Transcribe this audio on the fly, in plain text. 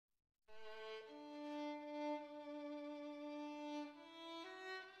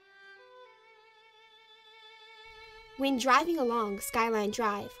When driving along Skyline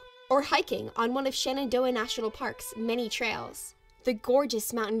Drive, or hiking on one of Shenandoah National Park's many trails, the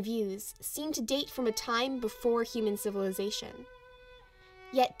gorgeous mountain views seem to date from a time before human civilization.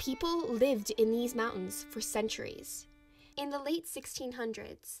 Yet people lived in these mountains for centuries. In the late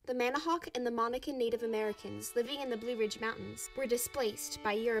 1600s, the Manahoac and the Monacan Native Americans living in the Blue Ridge Mountains were displaced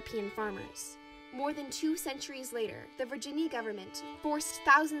by European farmers. More than 2 centuries later, the Virginia government forced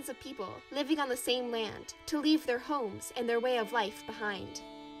thousands of people living on the same land to leave their homes and their way of life behind.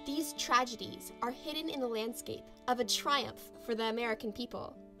 These tragedies are hidden in the landscape of a triumph for the American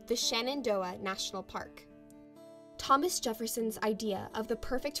people, the Shenandoah National Park. Thomas Jefferson's idea of the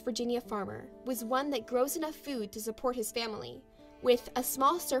perfect Virginia farmer was one that grows enough food to support his family, with a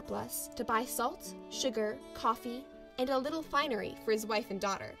small surplus to buy salt, sugar, coffee, and a little finery for his wife and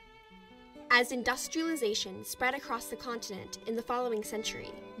daughter. As industrialization spread across the continent in the following century,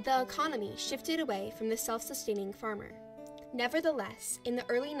 the economy shifted away from the self-sustaining farmer. Nevertheless, in the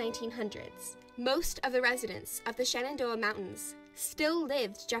early 1900s, most of the residents of the Shenandoah Mountains still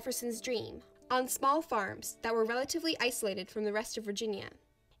lived Jefferson's dream on small farms that were relatively isolated from the rest of Virginia.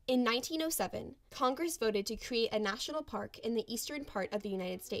 In 1907, Congress voted to create a national park in the eastern part of the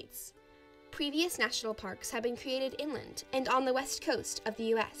United States. Previous national parks had been created inland and on the west coast of the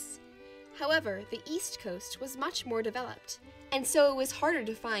U.S. However, the East Coast was much more developed, and so it was harder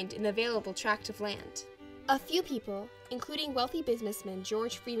to find an available tract of land. A few people, including wealthy businessman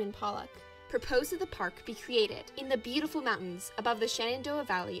George Freeman Pollock, proposed that the park be created in the beautiful mountains above the Shenandoah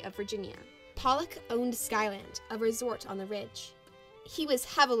Valley of Virginia. Pollock owned Skyland, a resort on the ridge. He was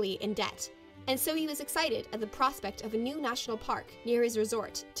heavily in debt, and so he was excited at the prospect of a new national park near his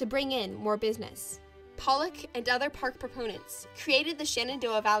resort to bring in more business. Pollock and other park proponents created the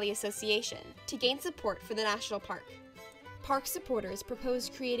Shenandoah Valley Association to gain support for the national park. Park supporters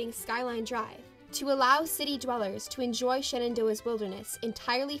proposed creating Skyline Drive to allow city dwellers to enjoy Shenandoah's wilderness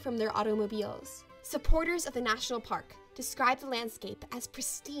entirely from their automobiles. Supporters of the national park described the landscape as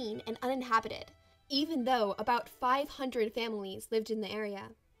pristine and uninhabited, even though about 500 families lived in the area.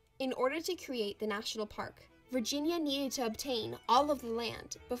 In order to create the national park, Virginia needed to obtain all of the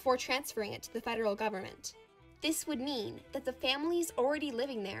land before transferring it to the federal government. This would mean that the families already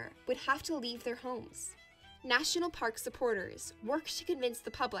living there would have to leave their homes. National Park supporters worked to convince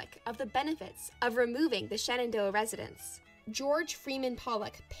the public of the benefits of removing the Shenandoah residents. George Freeman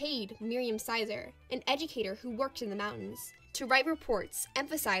Pollock paid Miriam Sizer, an educator who worked in the mountains, to write reports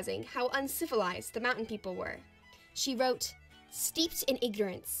emphasizing how uncivilized the mountain people were. She wrote, "Steeped in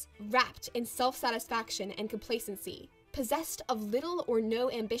ignorance, wrapped in self-satisfaction and complacency, possessed of little or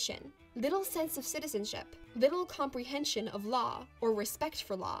no ambition, little sense of citizenship, little comprehension of law or respect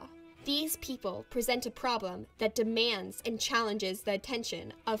for law. These people present a problem that demands and challenges the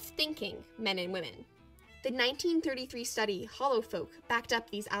attention of thinking men and women." The 1933 study Hollowfolk backed up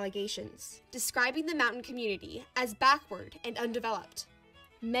these allegations, describing the mountain community as backward and undeveloped.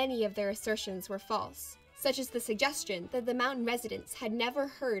 Many of their assertions were false, such as the suggestion that the mountain residents had never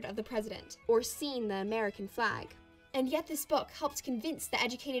heard of the president or seen the American flag. And yet this book helped convince the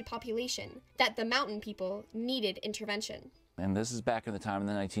educated population that the mountain people needed intervention. And this is back in the time in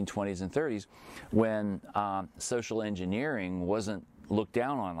the 1920s and 30s when social engineering wasn't looked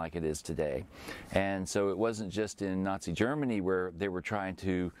down on like it is today. And so it wasn't just in Nazi Germany where they were trying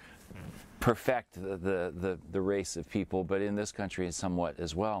to perfect the race of people, but in this country somewhat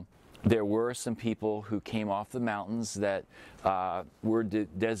as well. There were some people who came off the mountains that were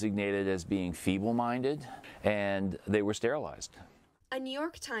designated as being feeble-minded, and they were sterilized. A New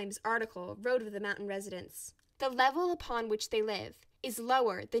York Times article wrote of the mountain residents, "The level upon which they live is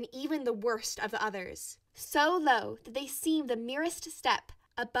lower than even the worst of the others, so low that they seem the merest step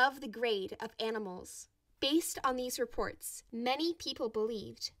above the grade of animals." Based on these reports, many people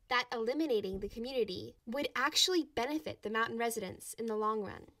believed that eliminating the community would actually benefit the mountain residents in the long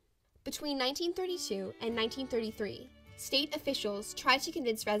run. Between 1932 and 1933, state officials tried to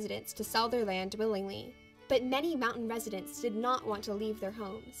convince residents to sell their land willingly, but many mountain residents did not want to leave their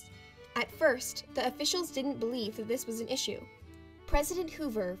homes. At first, the officials didn't believe that this was an issue. President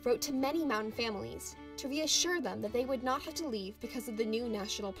Hoover wrote to many mountain families to reassure them that they would not have to leave because of the new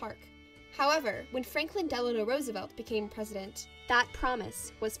national park. However, when Franklin Delano Roosevelt became president, that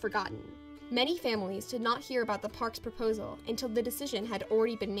promise was forgotten. Many families did not hear about the park's proposal until the decision had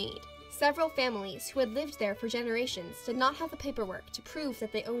already been made. Several families who had lived there for generations did not have the paperwork to prove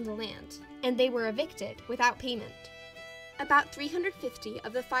that they owned the land, and they were evicted without payment. About 350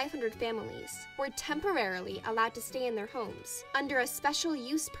 of the 500 families were temporarily allowed to stay in their homes under a special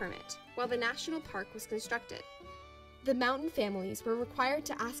use permit while the national park was constructed. The mountain families were required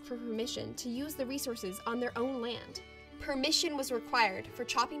to ask for permission to use the resources on their own land, permission was required for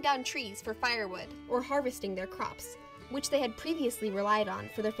chopping down trees for firewood or harvesting their crops, which they had previously relied on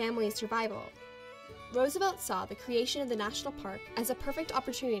for their family's survival. Roosevelt saw the creation of the national park as a perfect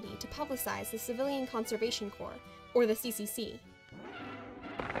opportunity to publicize the Civilian Conservation Corps, or the CCC.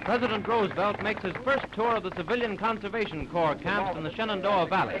 President Roosevelt makes his first tour of the Civilian Conservation Corps camps in the Shenandoah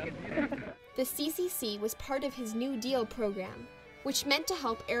Valley. The CCC was part of his New Deal program, which meant to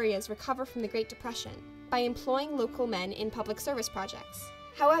help areas recover from the Great Depression by employing local men in public service projects.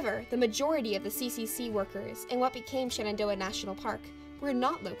 However, the majority of the CCC workers in what became Shenandoah National Park were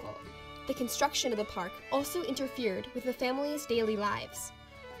not local. The construction of the park also interfered with the family's daily lives.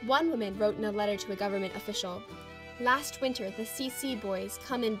 One woman wrote in a letter to a government official, "Last winter the CC boys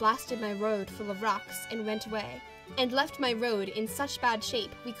come and blasted my road full of rocks and went away, and left my road in such bad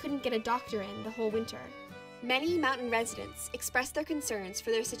shape we couldn't get a doctor in the whole winter." Many mountain residents expressed their concerns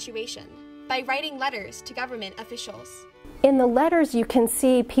for their situation by writing letters to government officials. In the letters you can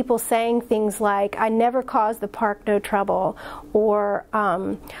see people saying things like, "I never caused the park no trouble," or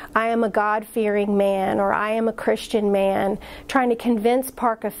 "I am a God-fearing man," or "I am a Christian man," trying to convince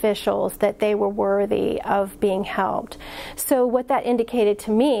park officials that they were worthy of being helped. So what that indicated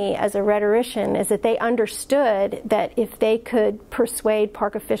to me as a rhetorician is that they understood that if they could persuade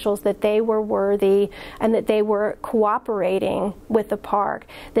park officials that they were worthy and that they were cooperating with the park,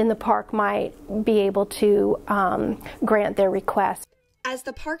 then the park might be able to grant their request. As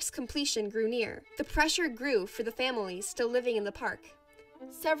the park's completion grew near, the pressure grew for the families still living in the park.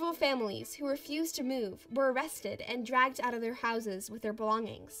 Several families who refused to move were arrested and dragged out of their houses with their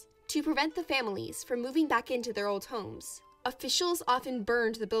belongings. To prevent the families from moving back into their old homes, officials often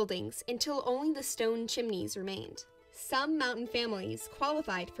burned the buildings until only the stone chimneys remained. Some mountain families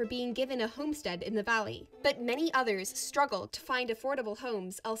qualified for being given a homestead in the valley, but many others struggled to find affordable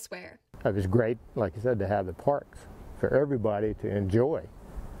homes elsewhere. It was great, like I said, to have the parks for everybody to enjoy.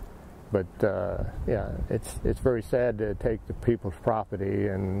 But yeah, it's very sad to take the people's property,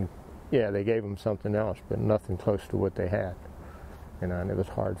 and yeah, they gave them something else, but nothing close to what they had. And it was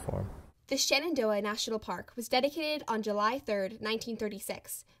hard for them. The Shenandoah National Park was dedicated on July 3,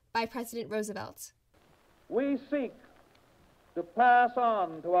 1936, by President Roosevelt. We seek to pass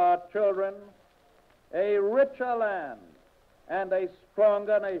on to our children a richer land and a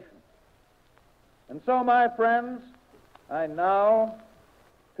stronger nation. And so, my friends, I now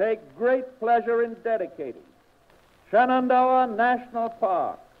take great pleasure in dedicating Shenandoah National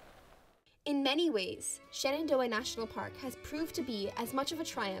Park. In many ways, Shenandoah National Park has proved to be as much of a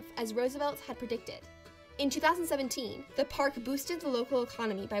triumph as Roosevelt had predicted. In 2017, the park boosted the local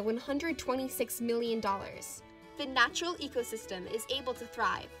economy by $126 million. The natural ecosystem is able to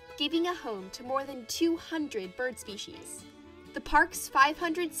thrive, giving a home to more than 200 bird species. The park's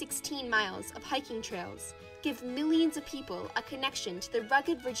 516 miles of hiking trails give millions of people a connection to the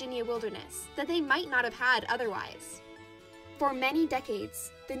rugged Virginia wilderness that they might not have had otherwise. For many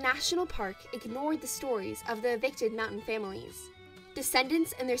decades, the national park ignored the stories of the evicted mountain families.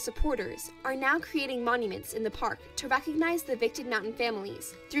 Descendants and their supporters are now creating monuments in the park to recognize the evicted mountain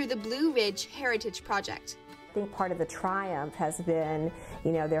families through the Blue Ridge Heritage Project. I think part of the triumph has been,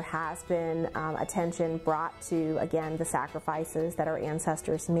 there has been attention brought to, again, the sacrifices that our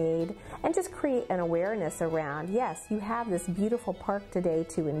ancestors made, and just create an awareness around, yes, you have this beautiful park today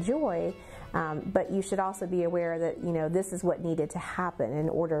to enjoy, but you should also be aware that, this is what needed to happen in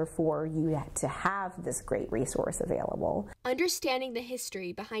order for you to have this great resource available. Understanding the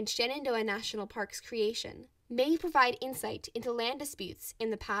history behind Shenandoah National Park's creation may provide insight into land disputes in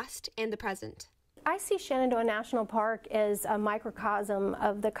the past and the present. I see Shenandoah National Park as a microcosm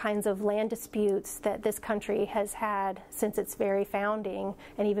of the kinds of land disputes that this country has had since its very founding,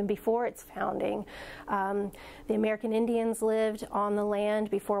 and even before its founding. The American Indians lived on the land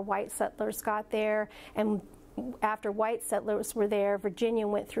before white settlers got there, and after white settlers were there, Virginia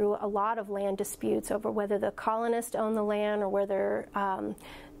went through a lot of land disputes over whether the colonists owned the land or whether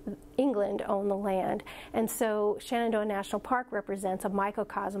England owned the land. And so Shenandoah National Park represents a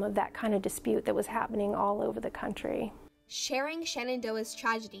microcosm of that kind of dispute that was happening all over the country. Sharing Shenandoah's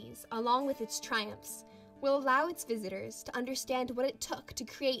tragedies along with its triumphs will allow its visitors to understand what it took to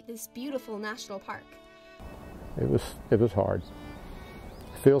create this beautiful national park. It was hard.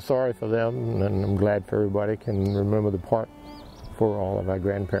 I feel sorry for them, and I'm glad for everybody can remember the park for all of our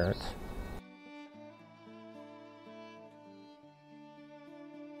grandparents.